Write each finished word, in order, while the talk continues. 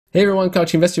Hey everyone,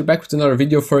 Couch Investor back with another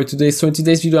video for you today. So in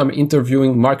today's video, I'm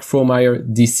interviewing Mark Frohnmayer,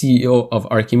 the CEO of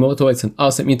Arcimoto. It's an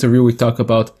awesome interview. We talk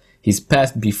about his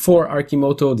past before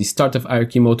Arcimoto, the start of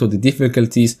Arcimoto, the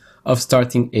difficulties of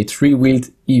starting a three-wheeled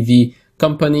EV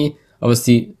company,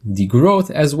 obviously the growth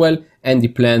as well, and the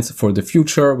plans for the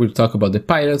future. We'll talk about the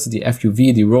pilots, the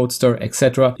FUV, the Roadster,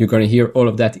 etc. You're going to hear all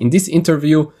of that in this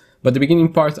interview. But the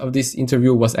beginning part of this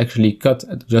interview was actually cut.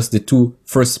 Just the two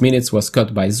first minutes was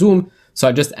cut by Zoom. So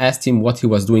I just asked him what he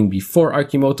was doing before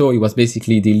Arcimoto. He was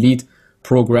basically the lead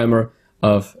programmer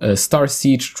of Star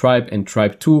Siege, Tribe, and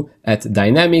Tribe 2 at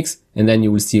Dynamics. And then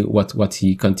you will see what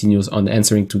he continues on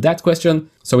answering to that question.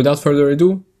 So without further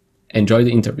ado, enjoy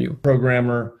the interview.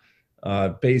 Programmer,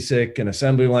 basic and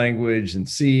assembly language and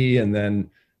C, and then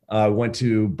went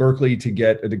to Berkeley to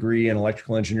get a degree in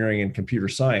electrical engineering and computer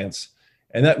science.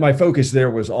 And that my focus there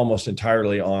was almost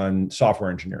entirely on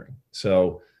software engineering.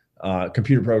 So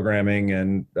computer programming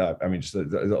and I mean, just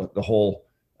the whole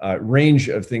range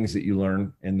of things that you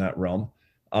learn in that realm.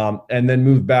 And then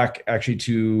moved back actually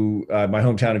to my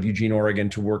hometown of Eugene, Oregon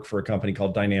to work for a company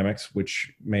called Dynamics,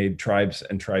 which made Tribes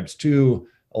and Tribes 2,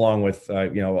 along with a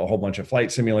whole bunch of flight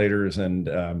simulators.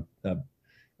 And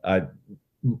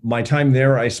my time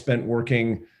there, I spent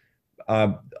working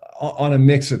on a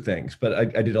mix of things, but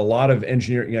I did a lot of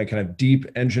engineering, kind of deep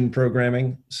engine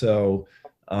programming. So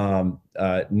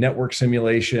network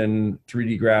simulation,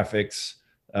 3D graphics,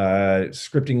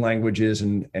 scripting languages,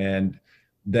 and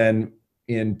then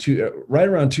right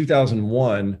around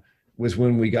 2001 was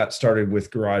when we got started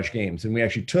with Garage Games, and we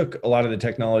actually took a lot of the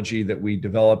technology that we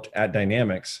developed at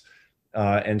Dynamics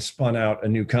and spun out a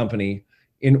new company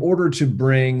in order to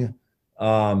bring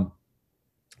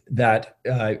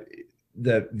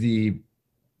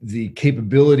the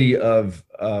capability of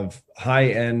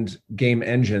high-end game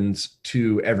engines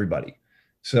to everybody.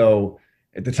 So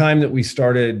at the time that we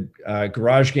started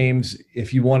Garage Games,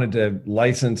 if you wanted to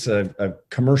license a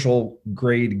commercial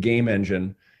grade game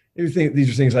engine, these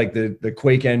are things like the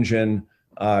Quake engine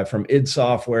from id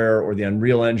Software or the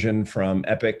Unreal Engine from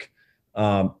Epic.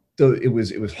 So it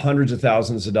was hundreds of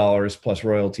thousands of dollars plus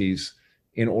royalties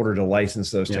in order to license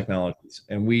those technologies.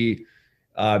 And we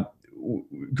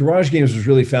Garage Games was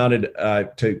really founded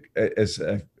to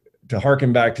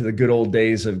harken back to the good old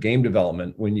days of game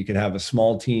development, when you could have a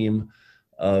small team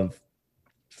of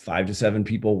 5 to 7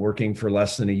 people working for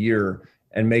less than a year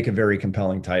and make a very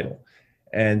compelling title.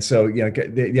 And so,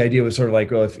 the idea was sort of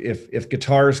like, well, if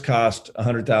guitars cost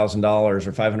 $100,000 or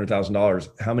 $500,000,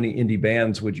 how many indie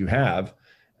bands would you have?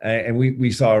 And we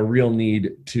saw a real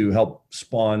need to help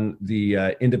spawn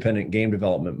the independent game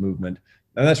development movement.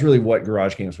 And that's really what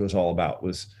Garage Games was all about,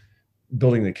 was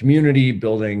building the community,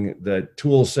 building the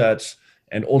tool sets,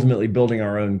 and ultimately building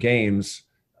our own games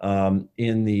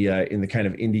in the kind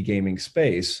of indie gaming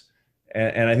space.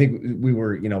 And I think we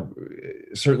were,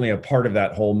 certainly a part of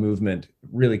that whole movement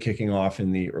really kicking off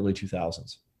in the early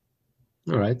 2000s.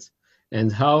 All right.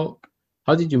 And how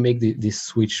did you make this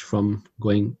switch from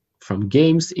going from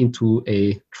games into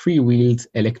a three-wheeled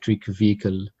electric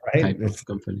vehicle type of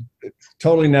company?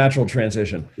 Totally natural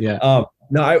transition. Yeah.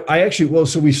 No, I actually,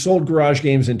 so we sold Garage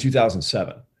Games in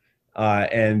 2007.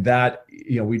 And that,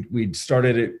 we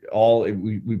started it all,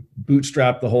 we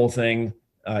bootstrapped the whole thing.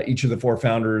 Each of the 4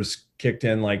 founders kicked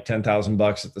in like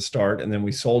 $10,000 at the start, and then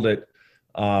we sold it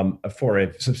for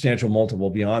a substantial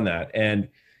multiple beyond that. And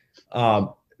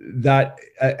that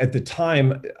at the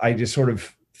time, I just sort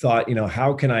of thought,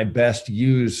 how can I best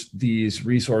use these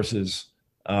resources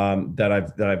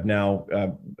that I've now,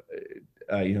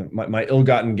 my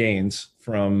ill-gotten gains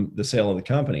from the sale of the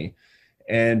company,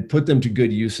 and put them to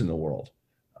good use in the world.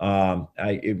 For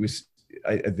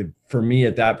me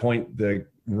at that point, the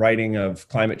writing of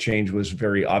climate change was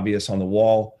very obvious on the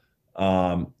wall.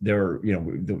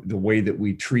 The way that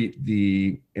we treat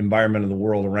the environment of the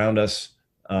world around us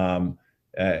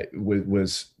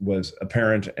was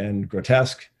apparent and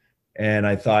grotesque. And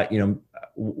I thought,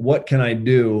 what can I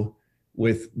do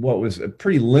with what was a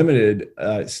pretty limited,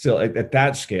 still at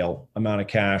that scale, amount of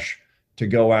cash to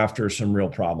go after some real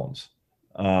problems.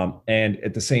 And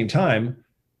at the same time,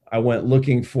 I went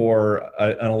looking for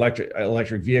an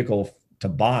electric vehicle to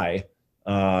buy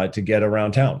to get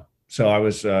around town. So I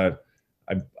was at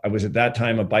that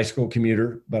time a bicycle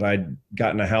commuter, but I'd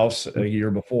gotten a house a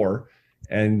year before,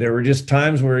 and there were just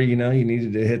times where you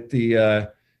needed to hit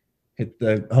the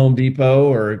Home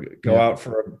Depot or go out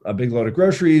for a big load of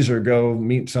groceries or go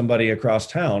meet somebody across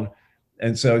town.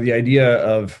 And so the idea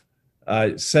of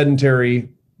sedentary,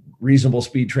 reasonable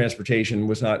speed transportation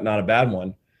was not a bad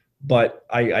one, but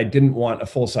I didn't want a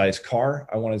full-size car.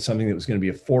 I wanted something that was going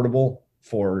to be affordable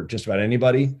for just about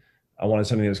anybody. I wanted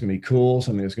something that was going to be cool,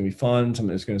 something that's going to be fun,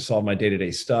 something that's going to solve my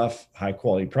day-to-day stuff, high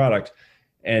quality product,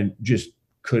 and just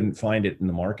couldn't find it in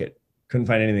the market. Couldn't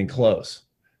find anything close.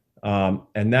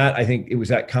 And that, I think it was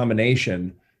that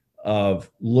combination of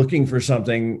looking for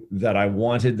something that I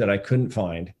wanted that I couldn't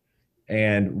find,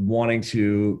 and wanting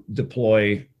to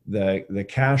deploy the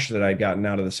cash that I'd gotten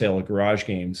out of the sale of garage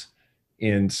games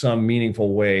in some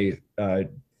meaningful way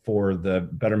for the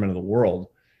betterment of the world,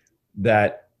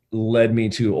 that led me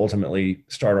to ultimately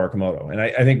start Arcimoto. And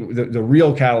I think the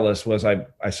real catalyst was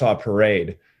I saw a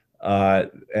parade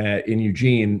in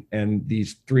Eugene, and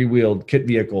these three-wheeled kit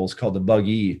vehicles called the Bug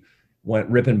E went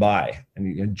ripping by,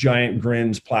 and giant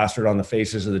grins plastered on the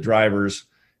faces of the drivers.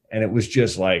 And it was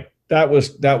just like, that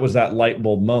was that light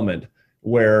bulb moment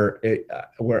where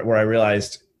I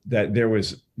realized that there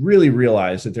was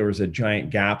a giant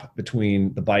gap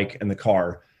between the bike and the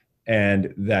car,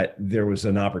 and that there was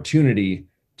an opportunity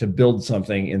to build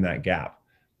something in that gap.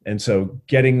 And so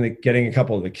getting a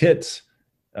couple of the kits,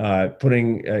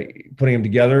 putting them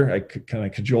together, I kind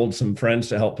of cajoled some friends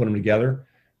to help put them together.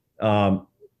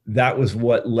 That was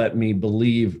what let me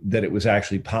believe that it was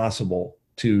actually possible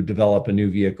to develop a new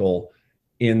vehicle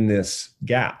in this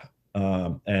gap.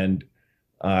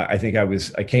 I think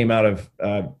I came out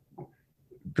of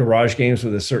garage games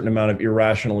with a certain amount of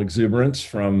irrational exuberance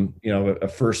from, a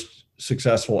first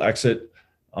successful exit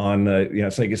on,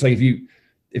 it's like if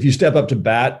you step up to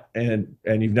bat and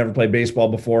you've never played baseball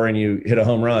before and you hit a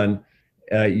home run,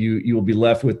 you will be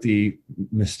left with the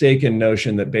mistaken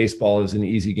notion that baseball is an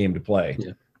easy game to play.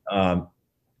 Yeah.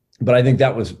 But I think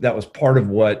that was part of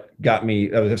what got me.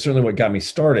 That was certainly what got me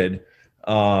started.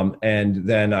 And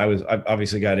then I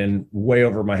obviously got in way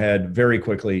over my head very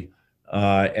quickly,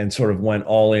 and sort of went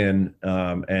all in,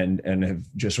 and have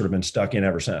just sort of been stuck in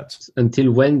ever since.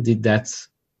 Until when did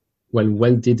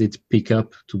when did it pick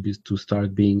up to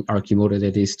start being Arcimoto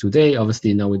that is today?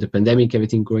 Obviously now with the pandemic,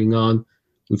 everything going on,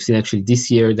 we've seen actually this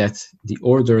year that the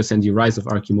orders and the rise of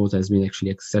Arcimoto has been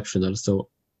actually exceptional. So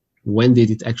when did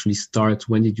it actually start?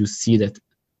 When did you see that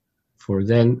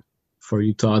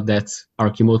you thought that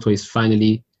Arcimoto is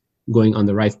finally going on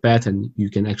the right path and you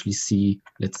can actually see,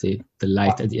 let's say, the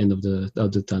light at the end of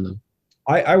the tunnel?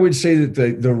 I would say that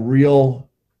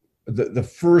the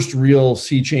first real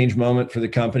sea change moment for the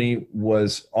company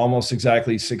was almost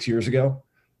exactly 6 years ago.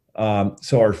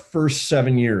 So our first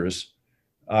 7 years,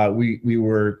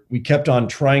 we kept on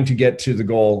trying to get to the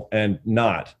goal and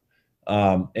not.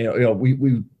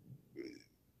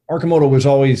 Arcimoto was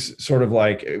always sort of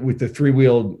like, with the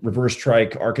three-wheeled reverse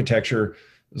trike architecture,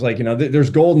 it was like, there's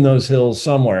gold in those hills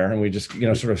somewhere. And we just,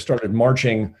 sort of started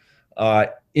marching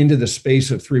into the space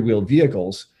of three-wheeled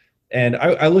vehicles. And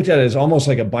I looked at it as almost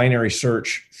like a binary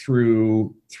search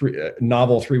through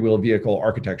novel three-wheeled vehicle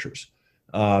architectures.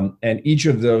 And each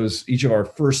of our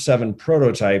first 7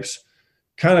 prototypes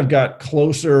kind of got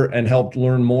closer and helped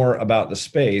learn more about the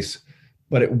space.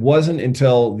 But it wasn't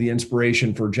until the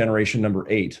inspiration for generation number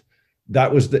 8,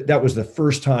 that was the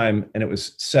first time, and it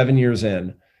was 7 years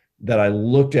in, that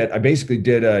I basically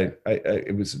did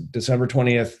it was December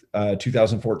 20th,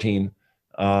 2014.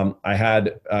 I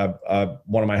had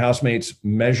one of my housemates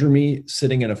measure me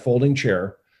sitting in a folding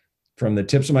chair from the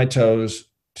tips of my toes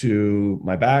to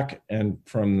my back and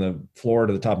from the floor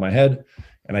to the top of my head.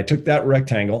 And I took that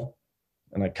rectangle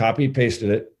and I copy pasted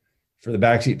it for the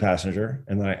backseat passenger.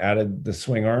 And then I added the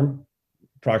swing arm,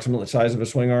 approximate size of a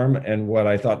swing arm, and what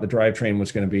I thought the drivetrain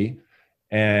was going to be.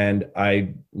 And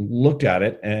I looked at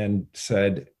it and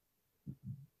said,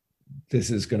 this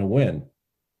is going to win.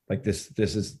 Like it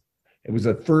was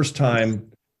the first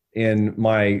time in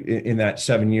that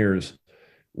 7 years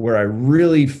where I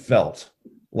really felt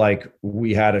like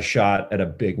we had a shot at a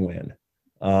big win.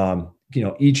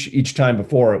 Each time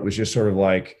before, it was just sort of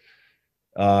like,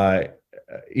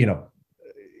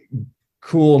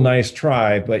 cool, nice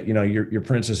try, but your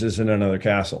princess is in another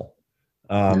castle.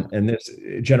 And this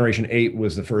generation 8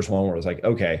 was the first one where it was like,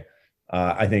 okay,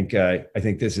 I think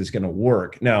this is going to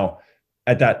work. Now,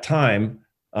 at that time,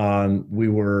 we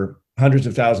were hundreds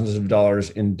of thousands of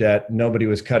dollars in debt. Nobody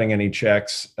was cutting any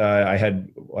checks. I had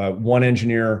one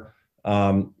engineer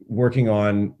working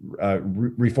on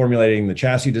reformulating the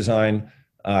chassis design.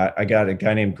 I got a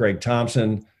guy named Greg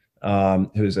Thompson,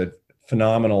 who's a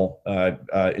phenomenal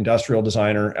industrial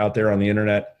designer out there on the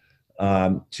internet,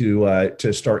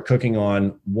 to start cooking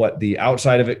on what the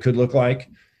outside of it could look like.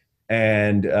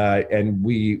 And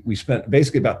we spent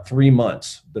basically about 3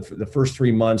 months, the first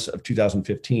 3 months of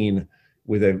 2015,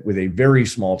 with a very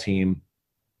small team,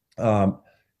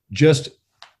 just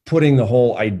putting the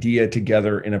whole idea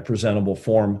together in a presentable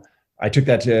form. I took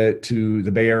that to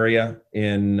the Bay Area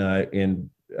in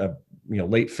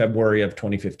late February of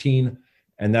 2015.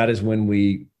 And that is when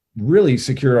we really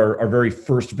secured our very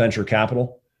first venture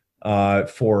capital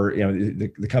for,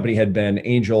 the company had been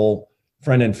angel,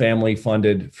 friend and family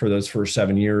funded for those first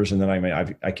 7 years. And then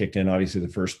I kicked in, obviously, the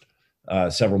first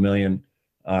several million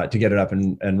to get it up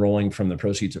and rolling from the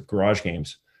proceeds of Garage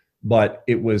Games. But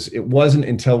it wasn't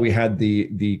until we had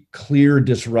the clear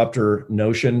disruptor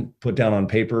notion put down on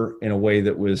paper in a way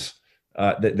that was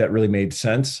that really made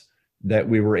sense that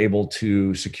we were able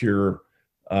to secure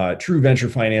true venture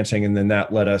financing, and then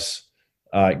that let us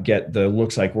get the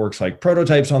looks like works like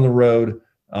prototypes on the road,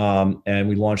 and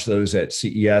we launched those at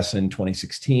CES in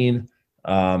 2016,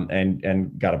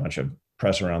 and got a bunch of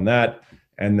press around that.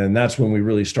 And then that's when we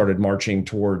really started marching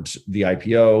towards the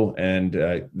IPO, and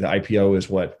the IPO is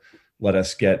what let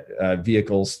us get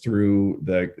vehicles through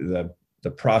the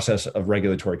process of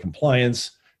regulatory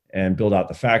compliance and build out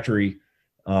the factory.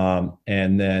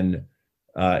 And then,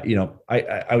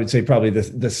 I would say probably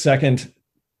the second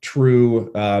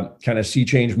true kind of sea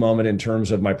change moment in terms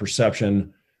of my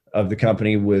perception of the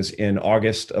company was in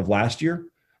August of last year.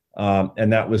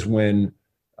 And that was when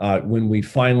we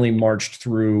finally marched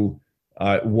through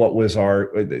what was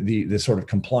the sort of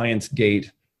compliance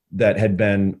gate that had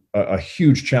been a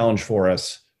huge challenge for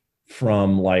us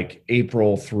from like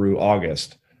April through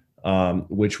August,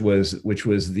 which was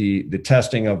the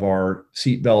testing of our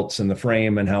seat belts and the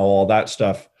frame and how all that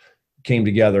stuff came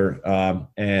together.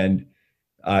 And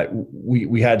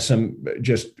we had some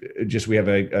we have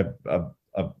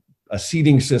a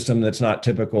seating system that's not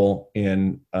typical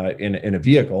in a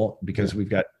vehicle, because we've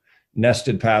got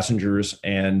nested passengers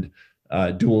and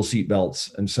dual seat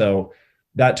belts, and so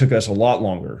that took us a lot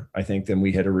longer, I think, than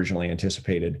we had originally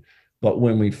anticipated. But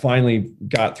when we finally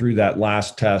got through that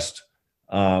last test,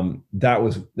 that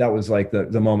was like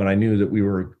the moment I knew that we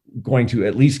were going to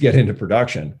at least get into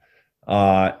production.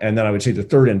 And then I would say the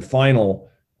third and final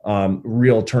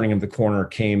real turning of the corner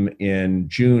came in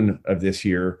June of this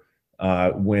year,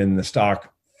 when the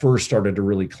stock first started to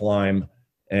really climb,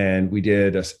 and we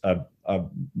did a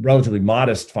relatively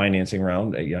modest financing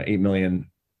round, $8 million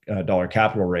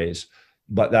capital raise.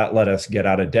 But that let us get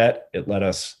out of debt. It let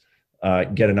us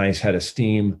get a nice head of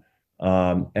steam,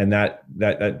 and that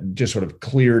just sort of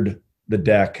cleared the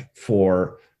deck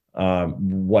for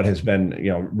what has been,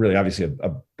 really obviously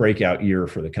a breakout year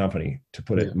for the company, to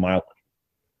put it mildly.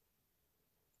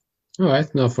 All right,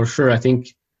 no, for sure. I think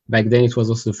back then it was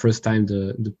also the first time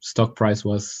the stock price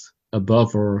was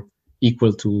above or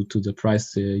equal to the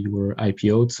price you were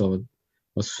IPO'd. So it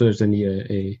was certainly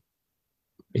a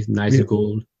nice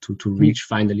goal to reach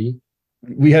finally.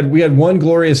 We had one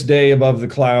glorious day above the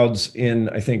clouds in,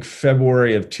 I think,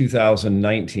 February of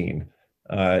 2019.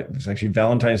 It was actually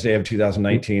Valentine's Day of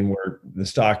 2019, where the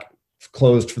stock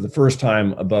closed for the first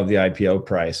time above the IPO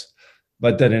price,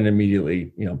 but then it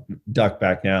immediately, ducked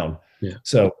back down. Yeah.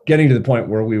 So getting to the point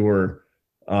where we were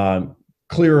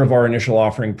clear of our initial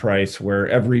offering price, where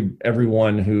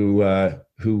everyone who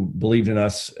believed in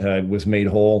us was made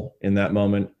whole in that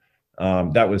moment.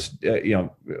 That was,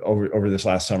 over this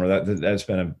last summer, that's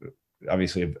been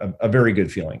obviously a very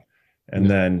good feeling. And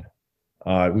then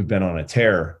we've been on a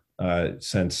tear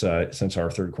since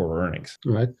our third quarter earnings.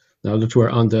 All right. Now that we're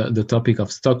on the topic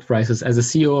of stock prices, as a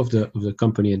CEO of the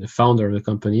company and the founder of the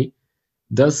company,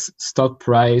 does stock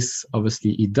price,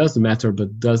 obviously it does matter,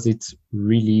 but does it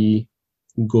really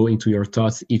go into your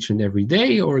thoughts each and every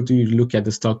day, or do you look at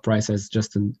the stock price as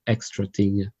just an extra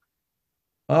thing?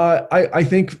 I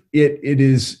think it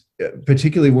is,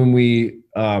 particularly when we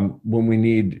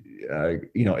need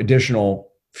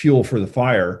additional fuel for the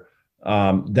fire,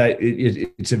 that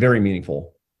it's a very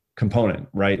meaningful component,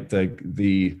 right?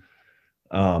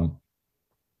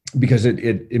 Because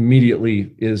it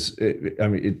immediately is.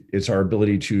 It's our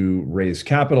ability to raise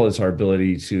capital. It's our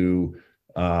ability to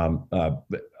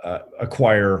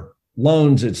acquire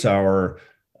loans. It's our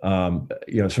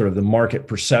sort of the market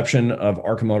perception of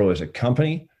Arcimoto as a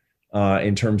company,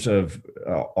 in terms of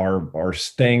our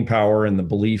staying power and the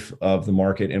belief of the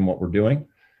market in what we're doing.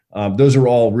 Those are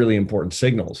all really important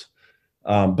signals.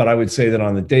 But I would say that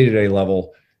on the day-to-day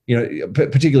level,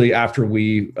 particularly after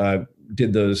we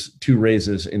did those two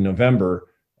raises in November,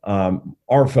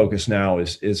 our focus now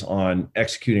is on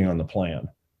executing on the plan.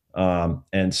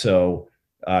 And so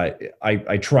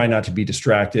I try not to be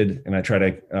distracted, and I try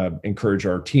to encourage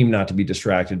our team not to be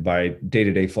distracted by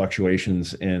day-to-day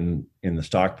fluctuations in the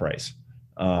stock price.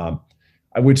 I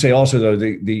would say also,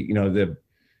 though,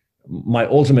 my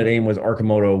ultimate aim with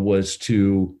Arcimoto was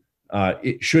to,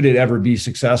 should it ever be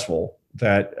successful,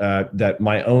 that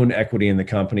my own equity in the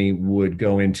company would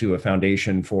go into a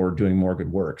foundation for doing more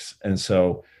good works. And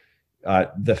so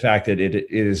the fact that it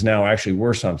is now actually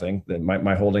worth something, that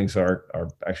my holdings are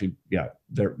actually, yeah,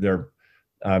 they're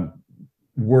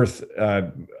worth,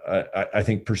 I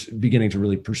think, beginning to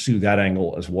really pursue that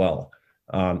angle as well.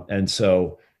 And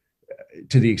so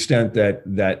to the extent that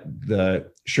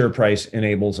the share price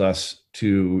enables us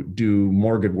to do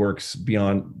more good works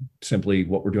beyond simply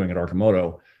what we're doing at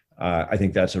Arcimoto, I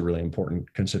think that's a really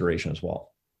important consideration as well.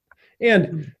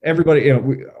 And everybody,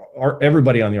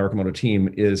 everybody on the Arcimoto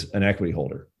team is an equity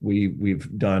holder.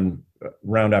 We've done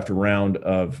round after round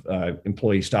of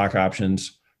employee stock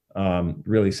options,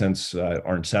 really since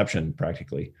our inception,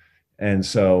 practically. And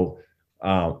so,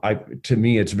 to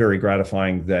me, it's very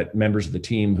gratifying that members of the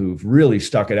team who've really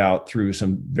stuck it out through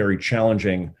some very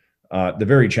challenging, the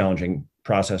very challenging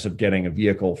process of getting a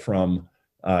vehicle from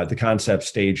the concept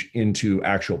stage into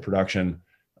actual production.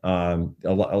 A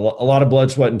lot of blood,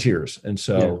 sweat, and tears. And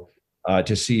so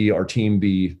to see our team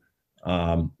be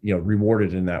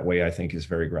rewarded in that way, I think is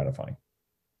very gratifying.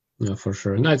 Yeah, for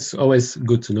sure. And it's always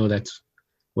good to know that,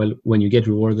 well, when you get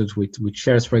rewarded with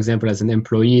shares, for example, as an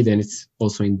employee, then it's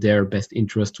also in their best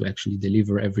interest to actually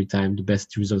deliver every time the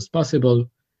best results possible,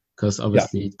 because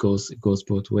obviously it goes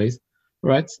both ways,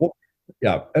 right? Well,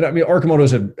 yeah, and I mean, Arcimoto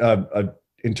is a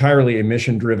entirely a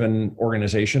mission-driven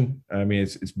organization. I mean,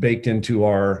 it's baked into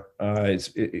our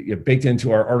baked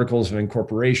into our articles of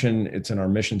incorporation. It's in our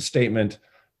mission statement.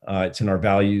 It's in our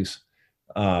values.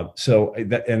 So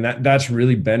that's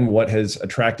really been what has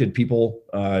attracted people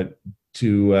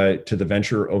to the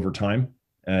venture over time,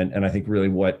 and I think really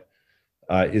what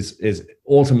is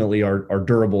ultimately our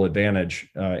durable advantage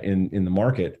in the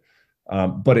market.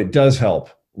 But it does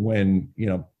help when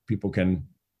people can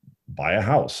buy a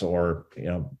house or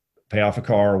pay off a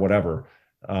car or whatever,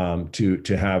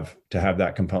 to have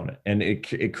that component, and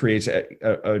it creates a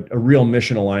real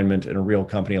mission alignment and a real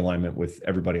company alignment with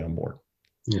everybody on board.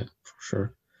 Yeah, for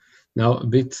sure. Now a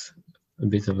bit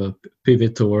of a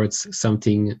pivot towards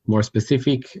something more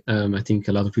specific. I think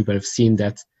a lot of people have seen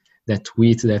that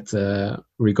tweet that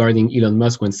regarding Elon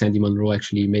Musk, when Sandy Munro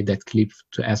actually made that clip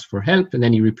to ask for help, and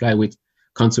then he replied with,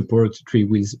 "Can't support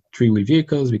three-wheel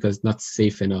vehicles because it's not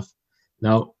safe enough."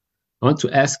 Now, I want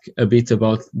to ask a bit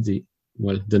about the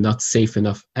not safe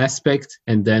enough aspect,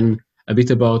 and then a bit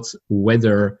about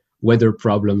weather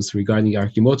problems regarding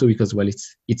Arcimoto, because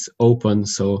it's open.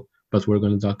 So, but we're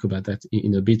going to talk about that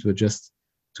in a bit. But just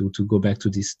to go back to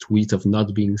this tweet of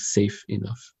not being safe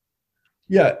enough.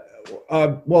 Yeah,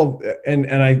 well,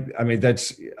 and I mean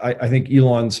I think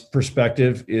Elon's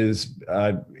perspective is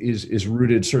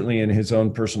rooted certainly in his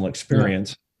own personal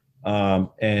experience,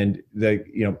 and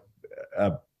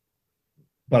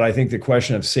but I think the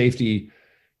question of safety,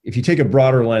 if you take a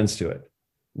broader lens to it,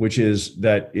 which is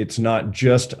that it's not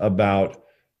just about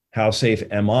how safe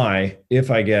am I if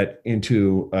I get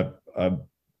into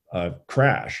a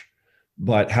crash,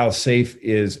 but how safe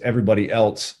is everybody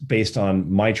else based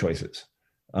on my choices.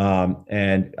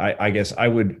 And I guess I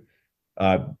would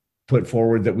put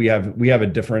forward that we have a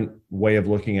different way of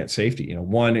looking at safety.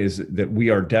 One is that we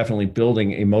are definitely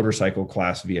building a motorcycle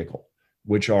class vehicle,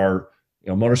 which are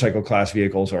motorcycle class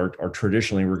vehicles are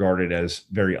traditionally regarded as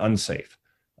very unsafe.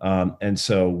 And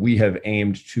so we have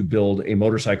aimed to build a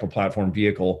motorcycle platform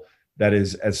vehicle that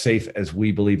is as safe as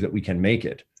we believe that we can make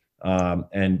it.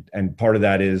 And part of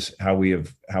that is how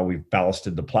we've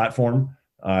ballasted the platform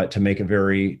to make a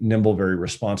very nimble, very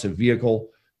responsive vehicle,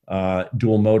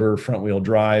 dual motor front wheel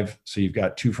drive. So you've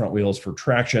got two front wheels for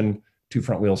traction, two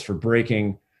front wheels for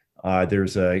braking.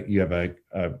 You have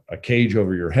a cage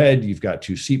over your head. You've got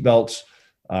two seat belts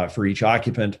for each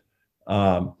occupant.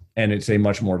 And it's a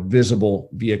much more visible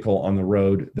vehicle on the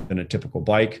road than a typical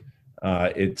bike.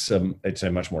 It's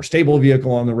a much more stable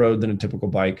vehicle on the road than a typical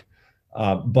bike.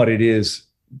 But it is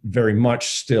very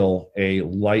much still a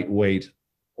lightweight,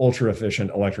 ultra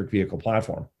efficient electric vehicle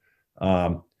platform.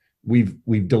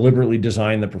 We've deliberately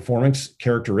designed the performance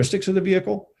characteristics of the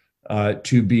vehicle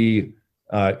to be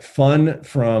fun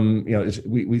from,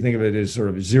 we think of it as sort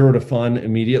of 0 to fun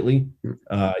immediately.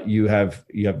 You have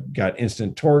got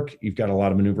instant torque. You've got a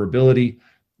lot of maneuverability.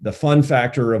 The fun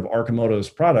factor of Arcimoto's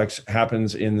products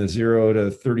happens in the 0 to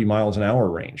 30 miles an hour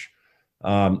range.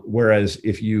 Whereas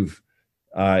if you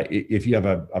have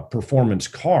a performance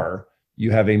car,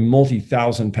 you have a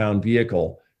multi-thousand-pound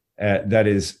vehicle that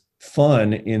is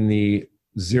fun in the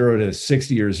 0 to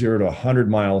 60 or 0 to 100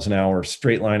 miles an hour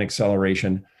straight line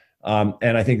acceleration.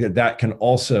 And I think that can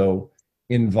also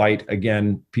invite,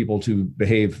 again, people to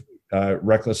behave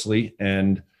recklessly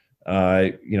and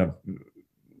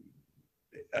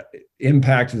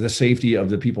impact the safety of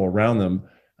the people around them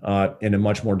in a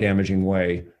much more damaging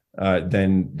way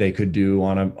than they could do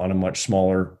on a much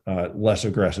smaller, less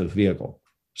aggressive vehicle.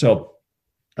 So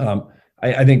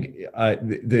I think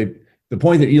the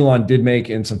point that Elon did make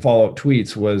in some follow-up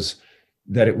tweets was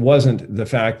that it wasn't the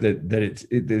fact that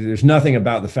there's nothing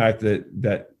about the fact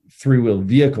that three-wheeled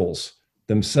vehicles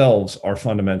themselves are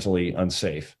fundamentally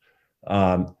unsafe.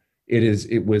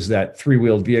 It was that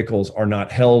three-wheeled vehicles are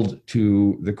not held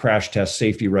to the crash test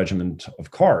safety regimen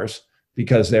of cars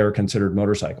because they are considered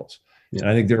motorcycles. Yeah. And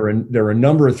I think there are a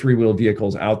number of three-wheeled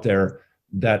vehicles out there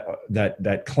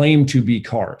that claim to be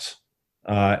cars.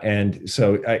 And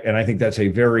I think that's a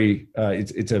very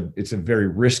it's a very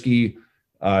risky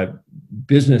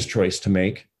business choice to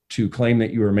make, to claim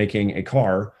that you are making a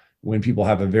car when people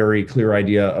have a very clear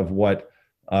idea of what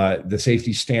the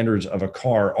safety standards of a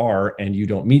car are, and you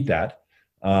don't meet that.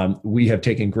 We have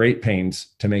taken great pains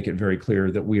to make it very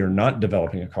clear that we are not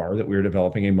developing a car, that we are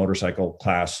developing a motorcycle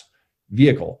class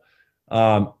vehicle.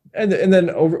 And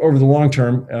then over the long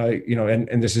term,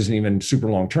 and this isn't even super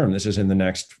long term, this is in the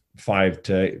next 5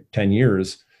 to 10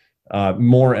 years,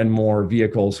 more and more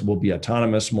vehicles will be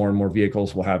autonomous, more and more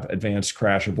vehicles will have advanced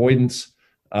crash avoidance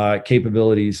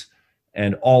capabilities,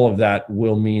 and all of that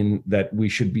will mean that we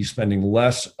should be spending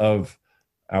less of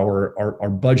our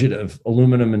budget of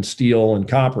aluminum and steel and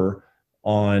copper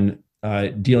on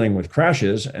dealing with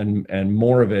crashes, and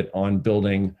more of it on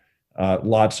building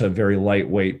lots of very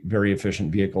lightweight, very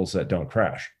efficient vehicles that don't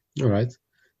crash. All right.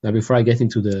 Now, before I get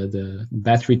into the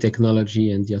battery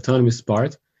technology and the autonomous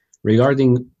part,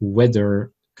 regarding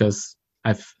weather, because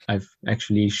I've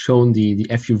actually shown the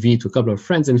FUV to a couple of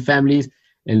friends and families,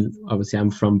 and obviously I'm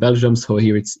from Belgium, so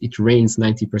here it rains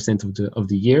 90% of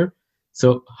the year.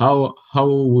 So how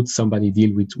would somebody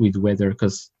deal with weather?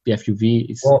 Because the FUV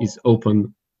is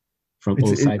open from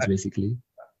all sides, basically.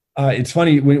 It's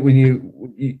funny when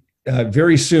you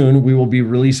very soon we will be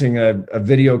releasing a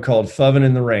video called FUV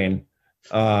in the Rain,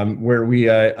 where we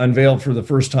unveiled for the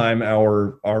first time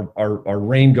our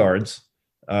rain guards,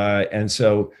 and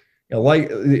so like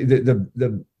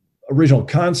the original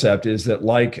concept is that,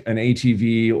 like an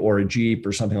ATV or a Jeep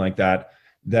or something like that,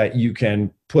 that you can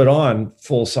put on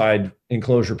full side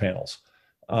enclosure panels.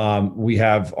 We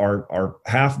have our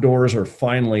half doors are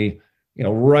finally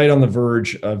right on the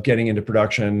verge of getting into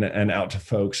production and out to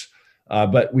folks.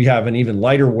 But we have an even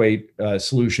lighter weight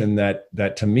solution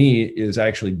that to me is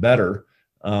actually better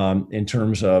in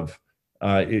terms of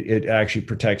it actually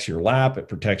protects your lap, it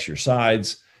protects your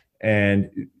sides. And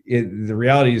the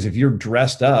reality is, if you're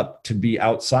dressed up to be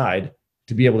outside,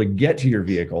 to be able to get to your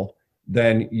vehicle,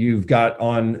 then you've got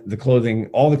on the clothing,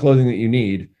 all the clothing that you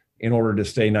need in order to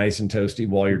stay nice and toasty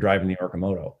while you're driving the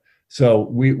Arcimoto. So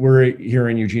we're here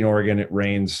in Eugene, Oregon. It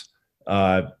rains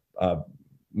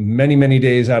many, many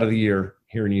days out of the year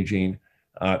here in Eugene.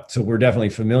 So we're definitely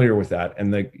familiar with that.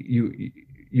 And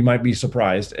you might be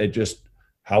surprised at just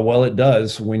how well it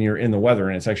does when you're in the weather.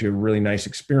 And it's actually a really nice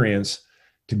experience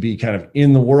to be kind of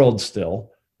in the world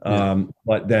still,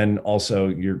 but then also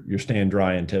you're staying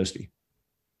dry and toasty.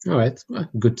 All right, well,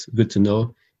 good to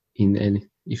know. And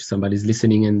if somebody's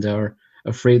listening and are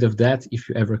afraid of that, if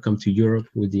you ever come to Europe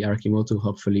with the Arcimoto,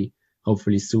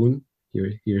 hopefully soon,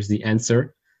 here's the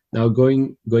answer. Now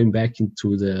going back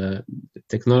into the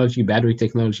technology, battery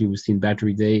technology, we've seen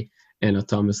Battery Day and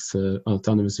autonomous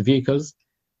vehicles.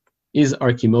 Is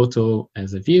Arcimoto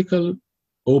as a vehicle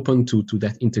open to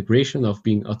that integration of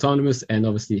being autonomous and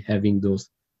obviously having those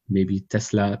maybe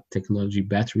Tesla technology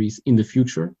batteries in the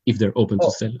future, if they're open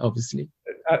to sell, obviously?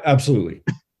 Absolutely.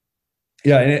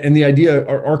 Yeah, and the idea,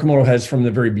 Arcimoto has from the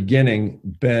very beginning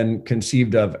been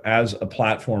conceived of as a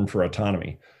platform for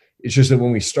autonomy. It's just that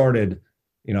when we started,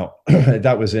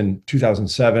 that was in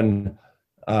 2007.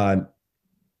 The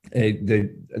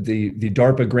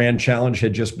DARPA Grand Challenge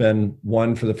had just been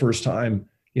won for the first time.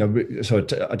 So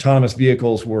autonomous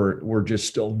vehicles were just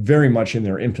still very much in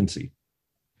their infancy.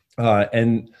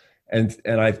 And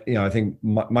I think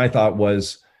my thought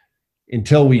was,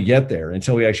 until we get there,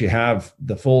 until we actually have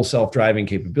the full self-driving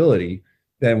capability,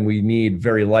 then we need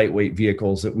very lightweight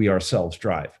vehicles that we ourselves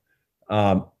drive.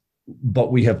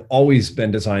 But we have always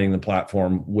been designing the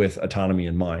platform with autonomy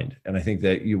in mind. And I think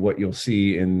that what you'll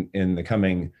see in the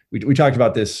coming, we talked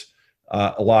about this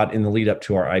a lot in the lead up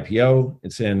to our IPO.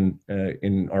 It's in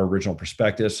our original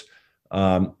prospectus.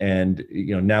 And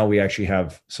now we actually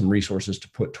have some resources to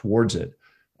put towards it.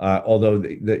 Although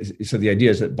the idea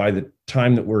is that by the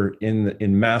time that we're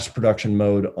in mass production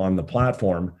mode on the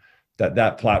platform,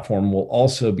 that platform will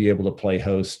also be able to play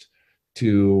host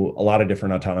to a lot of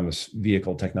different autonomous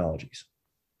vehicle technologies.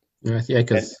 Yeah,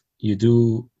 because you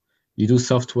do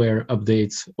software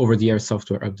updates, over-the-air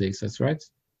software updates. That's right.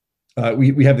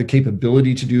 We have the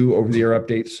capability to do over-the-air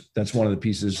updates. That's one of the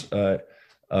pieces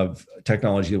of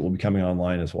technology that will be coming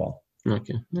online as well.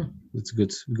 Okay, yeah, that's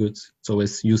good. Good. It's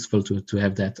always useful to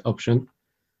have that option.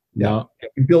 Yeah,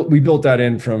 we built that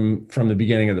in from the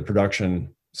beginning of the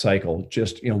production cycle.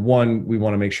 Just, one, we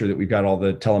want to make sure that we've got all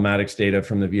the telematics data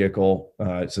from the vehicle,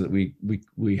 so that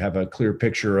we have a clear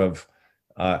picture of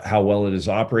how well it is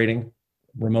operating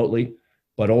remotely.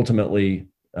 But ultimately,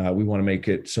 we want to make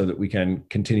it so that we can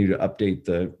continue to update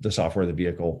the software of the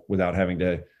vehicle without having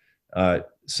to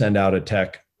send out a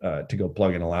tech to go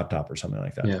plug in a laptop or something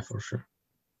like that. Yeah, for sure.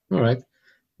 All right.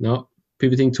 Now,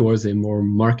 pivoting towards a more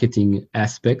marketing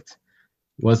aspect,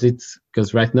 was it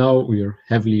because right now we are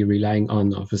heavily relying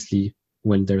on, obviously,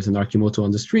 when there's an Arcimoto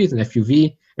on the street, an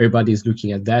FUV, everybody is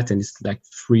looking at that, and it's like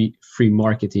free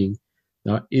marketing.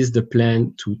 Now, is the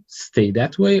plan to stay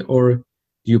that way, or do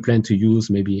you plan to use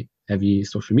maybe heavy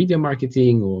social media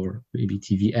marketing or maybe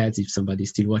TV ads if somebody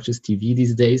still watches TV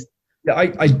these days? Yeah,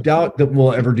 I doubt that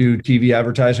we'll ever do TV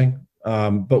advertising,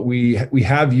 but we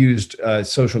have used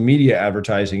social media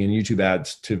advertising and YouTube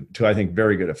ads to I think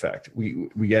very good effect. We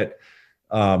get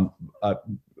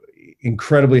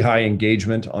incredibly high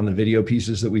engagement on the video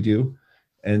pieces that we do,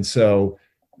 and so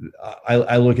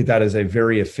I look at that as a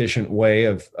very efficient way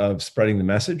of spreading the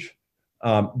message.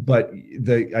 But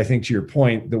I think, to your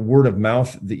point, the word of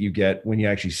mouth that you get when you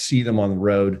actually see them on the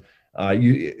road.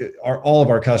 All of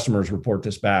our customers report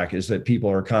this back, is that people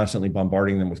are constantly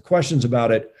bombarding them with questions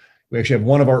about it. We actually have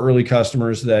one of our early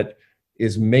customers that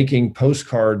is making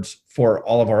postcards for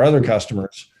all of our other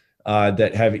customers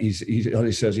that have, he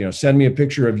says, send me a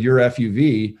picture of your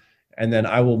FUV, and then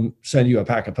I will send you a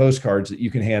pack of postcards that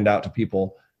you can hand out to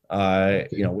people,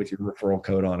 with your referral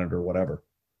code on it or whatever.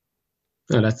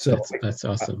 Oh, that's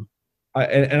awesome.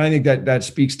 And I think that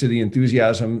speaks to the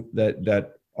enthusiasm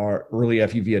that our early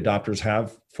FUV adopters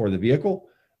have for the vehicle,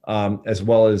 as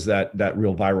well as that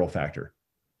real viral factor.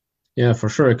 Yeah, for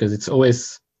sure, because it's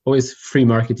always free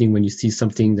marketing when you see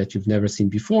something that you've never seen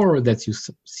before, or that you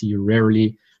see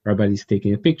rarely. Everybody's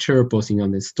taking a picture, posting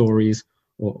on their stories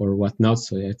or whatnot.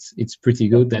 So it's pretty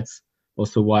good. That's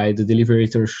also why the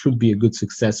Deliverator should be a good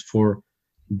success for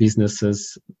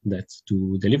businesses that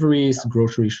do deliveries,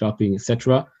 grocery shopping,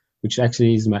 etc. Which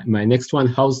actually is my next one.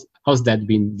 How's that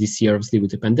been this year, obviously,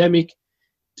 with the pandemic?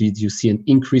 Did you see an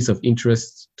increase of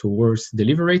interest towards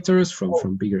Deliverators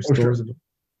from bigger stores? Sure.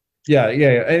 Yeah.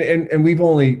 And we've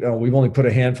only put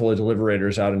a handful of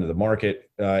Deliverators out into the market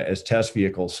as test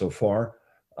vehicles so far.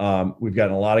 We've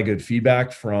gotten a lot of good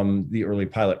feedback from the early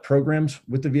pilot programs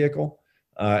with the vehicle,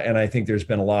 and I think there's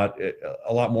been a lot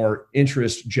more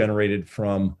interest generated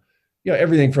from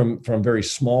everything from very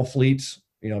small fleets,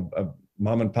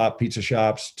 mom and pop pizza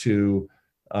shops to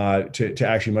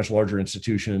actually much larger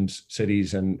institutions,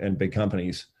 cities, and big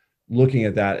companies looking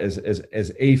at that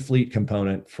as a fleet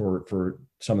component for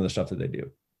some of the stuff that they do.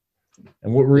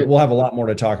 And we'll have a lot more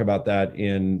to talk about that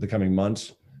in the coming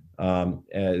months,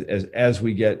 as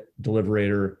we get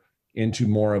Deliverator into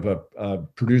more of a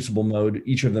producible mode.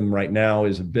 Each of them right now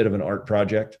is a bit of an art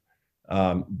project,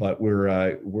 but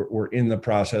we're in the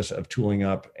process of tooling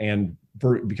up, and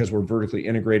because we're vertically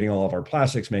integrating all of our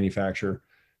plastics manufacture,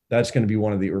 that's going to be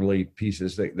one of the early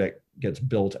pieces that gets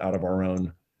built out of our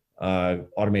own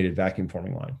automated vacuum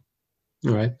forming line.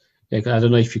 All right. I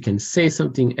don't know if you can say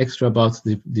something extra about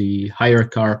the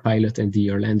Hyrecar pilot and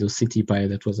the Orlando City pilot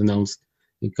that was announced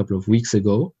a couple of weeks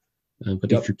ago,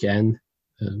 but if you can.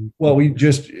 Well, we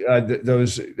just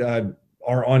those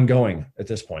are ongoing at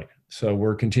this point, so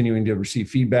we're continuing to receive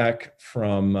feedback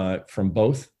from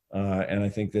both, and I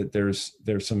think that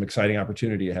there's some exciting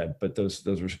opportunity ahead. But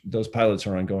those pilots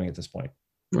are ongoing at this point.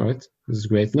 All right, this is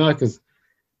great. No, because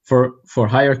for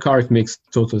Hyrecar, it makes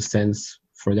total sense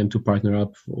for them to partner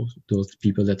up with those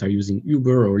people that are using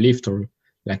Uber or Lyft or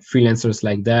like freelancers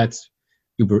like that,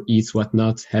 Uber Eats,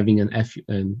 whatnot. Having an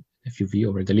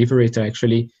FUV or a Deliverator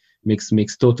actually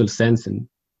makes total sense, and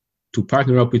to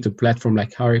partner up with a platform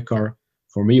like Hyrecar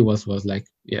for me was like,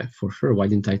 yeah, for sure. Why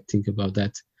didn't I think about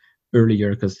that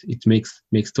earlier? Because it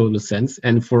makes total sense.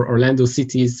 And for Orlando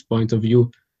City's point of view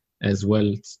as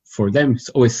well, for them it's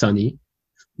always sunny,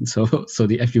 so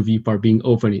the FUV part being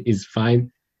open is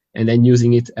fine. And then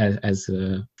using it as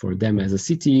for them as a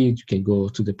city, you can go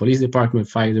to the police department,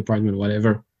 fire department,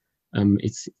 whatever.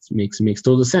 It makes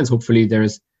total sense. Hopefully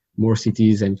there's more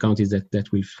cities and counties that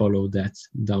will follow that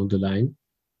down the line.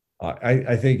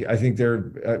 I think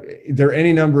there are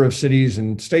any number of cities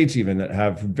and states even that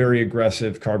have very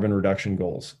aggressive carbon reduction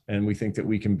goals, and we think that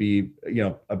we can be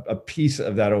a piece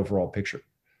of that overall picture,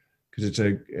 because it's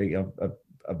a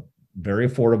very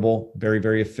affordable, very,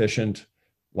 very efficient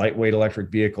lightweight electric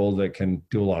vehicle that can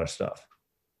do a lot of stuff.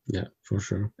 Yeah, for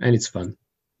sure. And it's fun.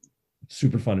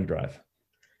 Super fun to drive.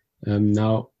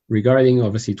 Now, regarding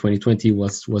obviously 2020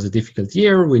 was a difficult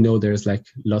year. We know there's like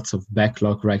lots of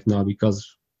backlog right now because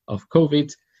of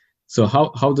COVID. So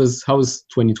how is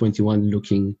 2021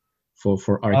 looking for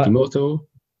Arcimoto?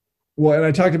 Well, and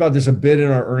I talked about this a bit in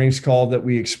our earnings call, that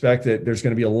we expect that there's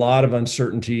going to be a lot of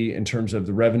uncertainty in terms of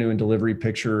the revenue and delivery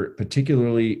picture,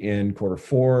 particularly in quarter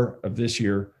 4 of this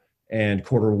year and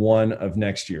quarter 1 of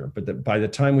next year. But that by the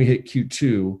time we hit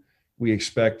Q2, we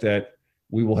expect that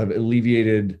we will have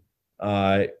alleviated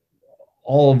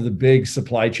all of the big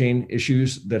supply chain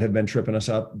issues that have been tripping us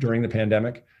up during the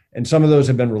pandemic. And some of those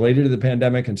have been related to the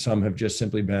pandemic, and some have just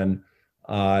simply been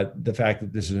the fact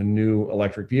that this is a new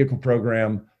electric vehicle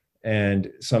program,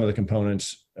 and some of the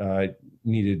components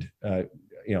need the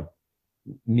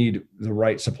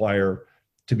right supplier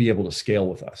to be able to scale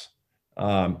with us.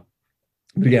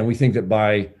 But again, we think that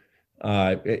by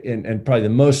and probably the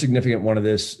most significant one of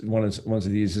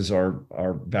these is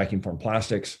our vacuum formed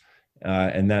plastics,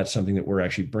 and that's something that we're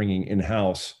actually bringing in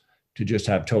house to just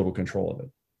have total control of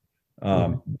it.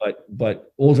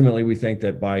 But ultimately, we think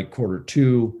that by quarter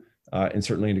 2 and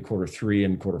certainly into quarter 3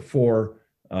 and quarter 4.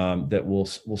 That we'll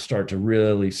start to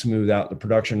really smooth out the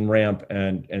production ramp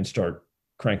and start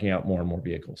cranking out more and more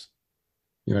vehicles.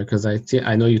 Yeah, because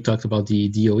I know you talked about the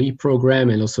DOE program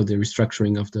and also the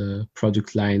restructuring of the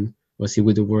product line, obviously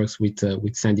with the works with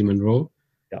Sandy Munro.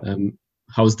 Yeah.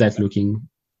 How's that looking?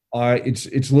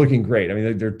 It's looking great. I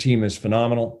mean, their team is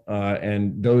phenomenal,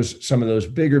 and some of those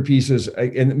bigger pieces,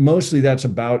 and mostly that's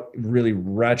about really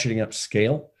ratcheting up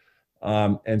scale,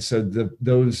 and so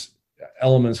those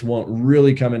elements won't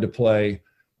really come into play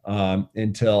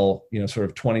until sort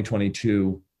of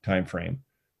 2022 timeframe.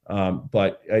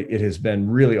 But it has been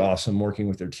really awesome working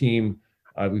with their team.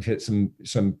 We've hit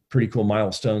some pretty cool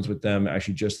milestones with them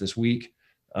actually just this week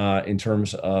in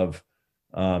terms of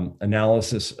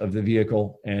analysis of the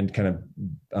vehicle and kind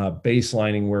of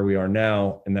baselining where we are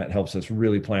now, and that helps us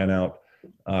really plan out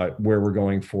where we're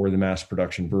going for the mass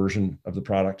production version of the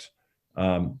product.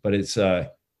 But it's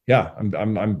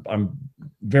I'm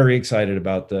very excited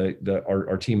about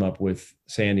our team up with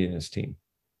Sandy and his team.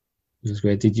 That's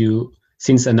great.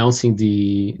 Since announcing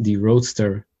the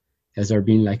Roadster, has there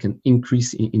been like an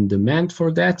increase in demand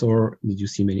for that, or did you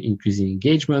see many increase in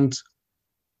engagement?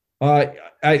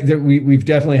 We've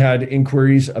definitely had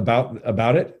inquiries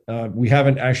about it. We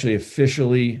haven't actually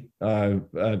officially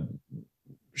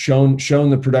shown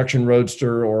the production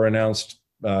Roadster or announced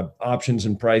options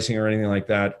and pricing or anything like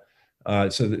that.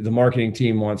 So the marketing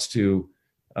team wants to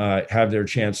have their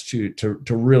chance to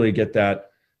really get that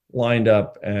lined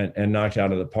up and knocked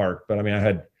out of the park. But I mean, I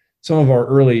had some of our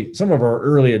early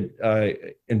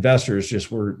investors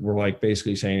just were like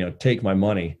basically saying, take my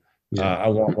money. Yeah. I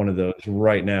want one of those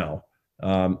right now.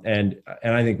 And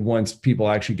I think once people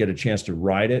actually get a chance to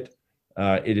ride it,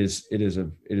 it is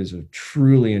a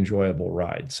truly enjoyable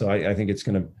ride. So I think it's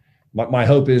going to. My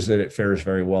hope is that it fares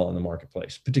very well in the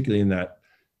marketplace, particularly in that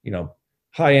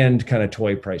high-end kind of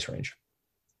toy price range.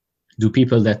 Do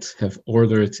people that have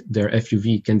ordered their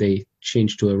FUV, can they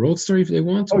change to a Roadster if they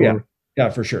want? Oh, yeah. Yeah,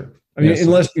 for sure. I mean,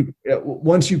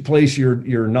 once you place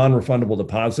your non-refundable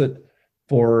deposit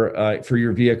for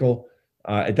your vehicle,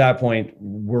 at that point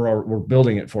we're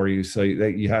building it for you, so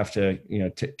that you have to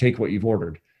take what you've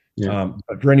ordered. Yeah.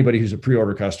 But for anybody who's a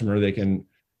pre-order customer, they can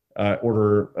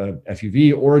order a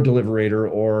FUV or a Deliverator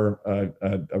or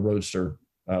a Roadster,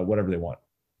 whatever they want.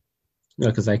 Yeah,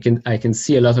 because I can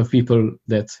see a lot of people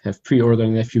that have pre-ordered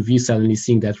an FUV suddenly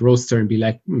seeing that Roadster and be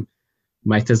like,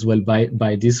 might as well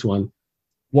buy this one.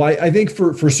 Well, I think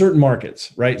for certain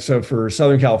markets, right? So for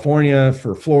Southern California,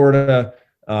 for Florida,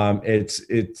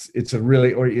 it's a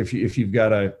really, or if you've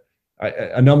got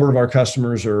a number of our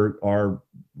customers are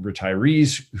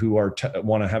retirees who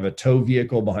want to have a tow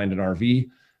vehicle behind an RV.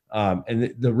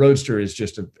 And the Roadster is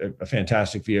just a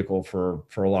fantastic vehicle for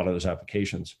a lot of those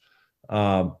applications.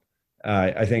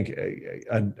 I think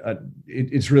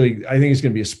it's going to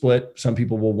be a split. Some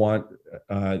people will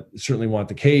certainly want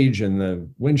the cage and the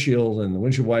windshield and the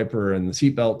windshield wiper and the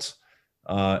seat belts.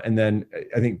 And then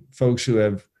I think folks who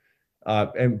have,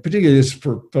 and particularly this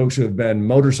for folks who have been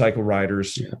motorcycle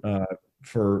riders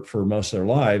for most of their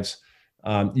lives,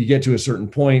 you get to a certain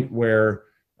point where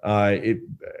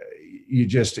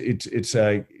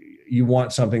you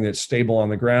want something that's stable on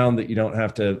the ground, that you don't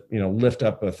have to, lift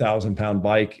up a 1,000-pound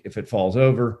bike if it falls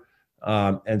over.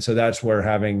 And so that's where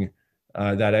having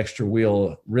that extra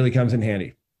wheel really comes in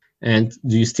handy. And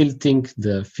do you still think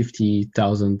the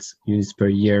 50,000 units per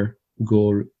year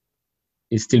goal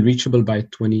is still reachable by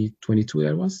 2022?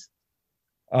 That was?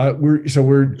 We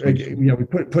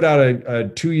put out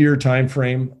a 2-year time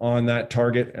frame on that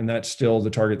target, and that's still the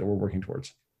target that we're working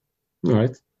towards. All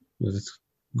right, that's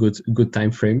good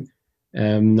time frame.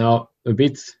 Now a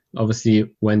bit, obviously,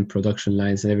 when production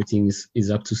lines and everything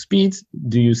is up to speed,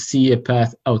 do you see a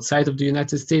path outside of the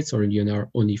United States, or you are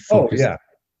only focused? Oh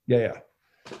yeah.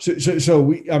 So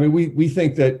we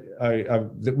think that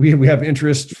that we have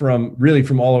interest from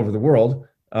all over the world,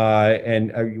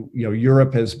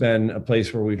 Europe has been a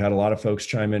place where we've had a lot of folks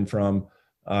chime in from,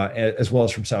 as well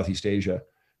as from Southeast Asia,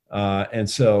 and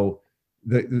so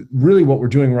really what we're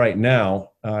doing right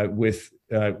now with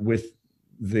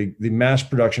the mass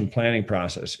production planning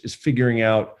process is figuring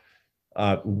out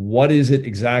what is it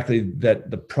exactly that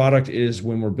the product is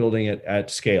when we're building it at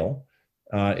scale.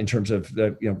 In terms of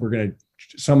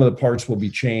some of the parts will be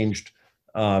changed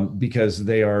because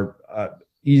they are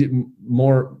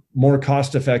more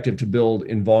cost effective to build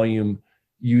in volume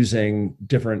using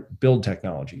different build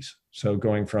technologies. So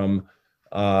going from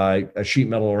a sheet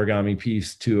metal origami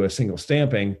piece to a single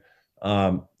stamping,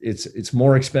 it's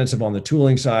more expensive on the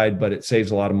tooling side, but it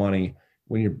saves a lot of money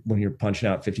when you're punching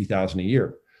out 50,000 a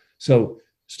year. So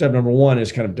step number one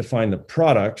is kind of define the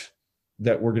product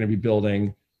that we're going to be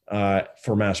building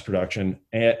for mass production,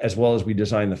 as well as we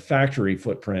design the factory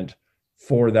footprint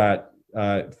for that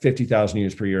 50,000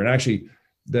 units per year. And actually,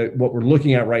 what we're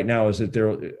looking at right now is that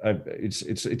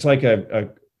it's like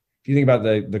if you think about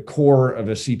the core of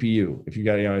a CPU, if you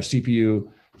got a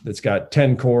CPU that's got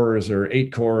 10 cores or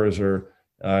 8 cores or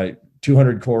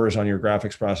 200 cores on your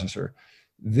graphics processor,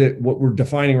 what we're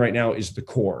defining right now is the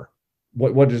core.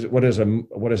 What does an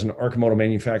Arcimoto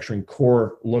manufacturing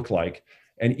core look like?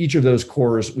 And each of those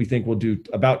cores, we think, will do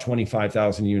about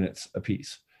 25,000 units a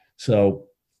piece. So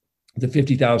the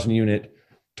 50,000 unit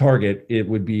target, it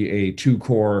would be a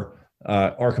 2-core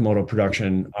Arcimoto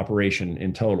production operation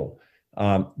in total.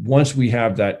 Once we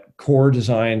have that core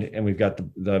designed and we've got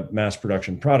the mass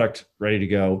production product ready to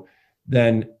go,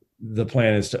 then the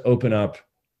plan is to open up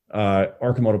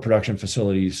Arcimoto production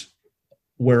facilities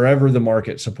wherever the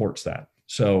market supports that.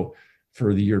 So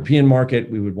for the European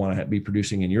market, we would want to be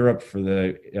producing in Europe. For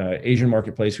the Asian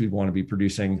marketplace, we'd want to be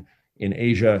producing in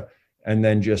Asia, and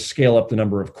then just scale up the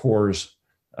number of cores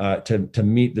to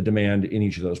meet the demand in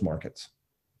each of those markets.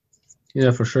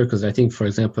 Yeah, for sure. Because I think, for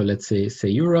example, let's say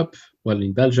Europe, well,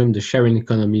 in Belgium, the sharing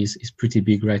economy is pretty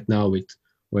big right now, with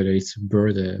whether it's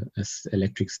Bird,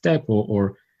 electric step,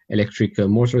 or electric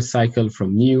motorcycle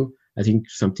from New. I think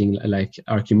something like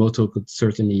Arcimoto could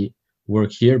certainly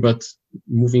work here. But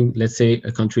moving, let's say,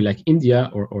 a country like India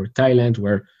or Thailand,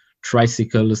 where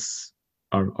tricycles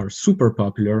are super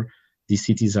popular, these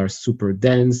cities are super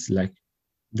dense, like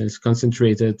dense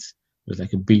concentrated, there's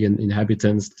like 1 billion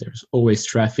inhabitants, there's always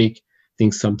traffic. I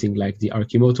think something like the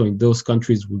Arcimoto in those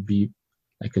countries would be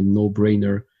like a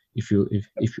no-brainer if you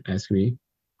ask me.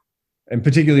 And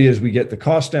particularly as we get the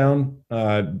cost down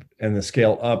and the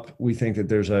scale up, we think that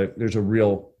there's a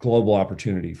real global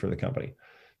opportunity for the company.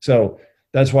 So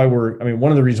that's why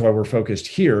one of the reasons why we're focused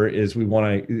here is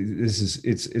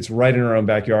it's right in our own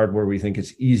backyard where we think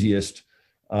it's easiest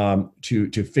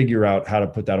to figure out how to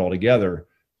put that all together.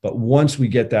 But once we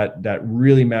get that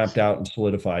really mapped out and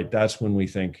solidified, that's when we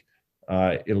think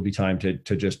it'll be time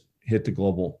to just hit the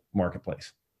global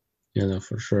marketplace. Yeah, no,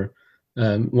 for sure.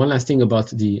 One last thing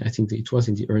about I think it was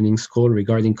in the earnings call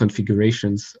regarding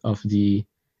configurations of the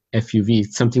FUV.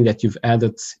 It's something that you've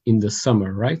added in the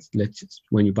summer, right?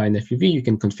 When you buy an FUV, you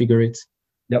can configure it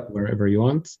wherever you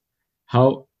want.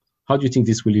 How do you think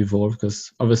this will evolve?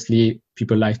 Because obviously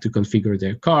people like to configure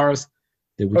their cars.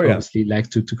 They would obviously like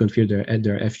to configure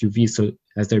their FUV. So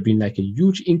has there been like a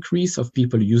huge increase of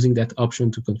people using that option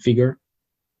to configure?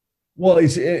 Well,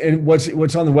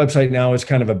 what's on the website now is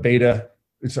kind of a beta.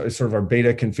 It's sort of our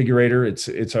beta configurator.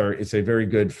 It's a very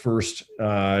good first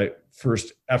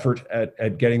effort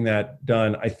at getting that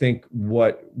done. I think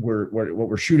what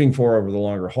we're shooting for over the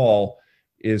longer haul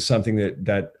is something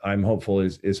that I'm hopeful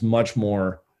is much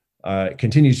more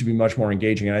continues to be much more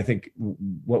engaging. And I think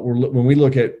when we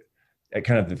look at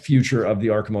kind of the future of the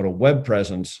Arcimoto web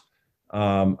presence,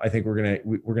 I think we're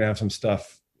gonna have some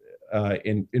stuff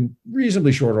in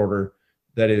reasonably short order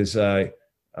that is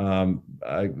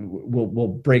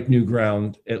will break new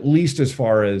ground, at least as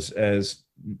far as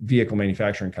vehicle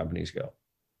manufacturing companies go.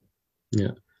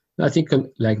 Yeah, I think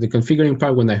like the configuring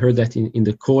part, when I heard that in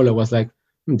the call, I was like,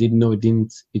 didn't know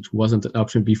it wasn't an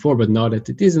option before, but now that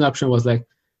it is an option, I was like,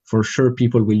 for sure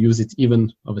people will use it.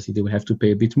 Even obviously they will have to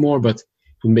pay a bit more, but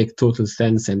it will make total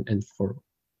sense. And for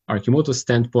Arcimoto's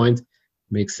standpoint,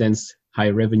 makes sense, high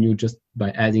revenue just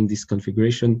by adding this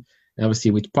configuration. And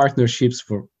obviously with partnerships,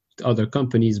 for other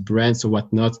companies, brands, or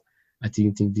whatnot. I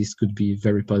think this could be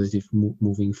very positive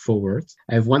moving forward.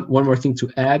 I have one more thing to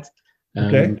add,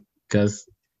 because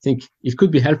I think it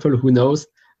could be helpful. Who knows?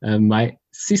 My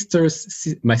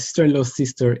sister-in-law's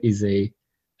sister is a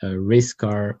race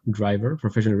car driver,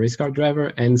 professional race car driver,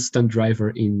 and stunt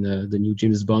driver in the new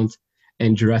James Bond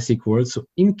and Jurassic World. So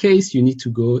in case you need to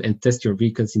go and test your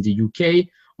vehicles in the UK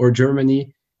or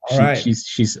Germany,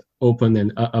 she's open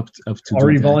and up to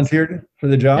already do that. Volunteered for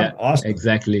the job. Yeah, awesome.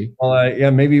 Exactly. Well,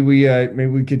 yeah, maybe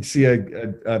we could see a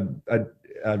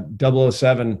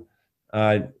 007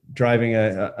 driving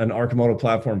an Arcimoto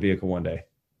platform vehicle one day.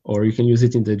 Or you can use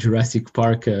it in the Jurassic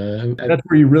Park. That's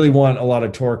where you really want a lot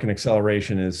of torque and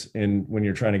acceleration, is in when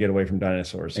you're trying to get away from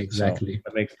dinosaurs. Exactly. So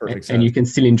that makes perfect sense. And you can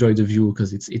still enjoy the view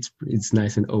because it's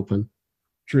nice and open.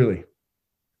 Truly.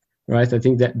 Right. I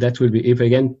think that will be it.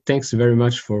 Again, thanks very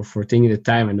much for taking the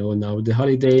time. I know now the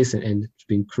holidays and it's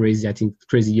been crazy. I think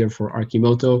crazy year for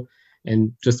Arcimoto.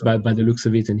 And just by the looks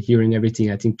of it and hearing everything,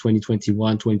 I think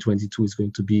 2021, 2022 is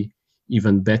going to be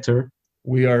even better.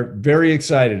 We are very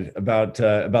excited about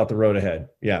the road ahead.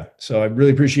 Yeah. So I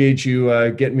really appreciate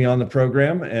you getting me on the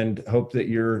program, and hope that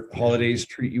your holidays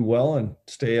treat you well and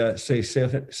stay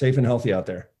safe and healthy out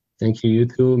there. Thank you. You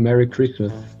too. Merry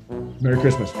Christmas. Merry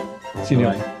Christmas. See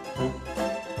you.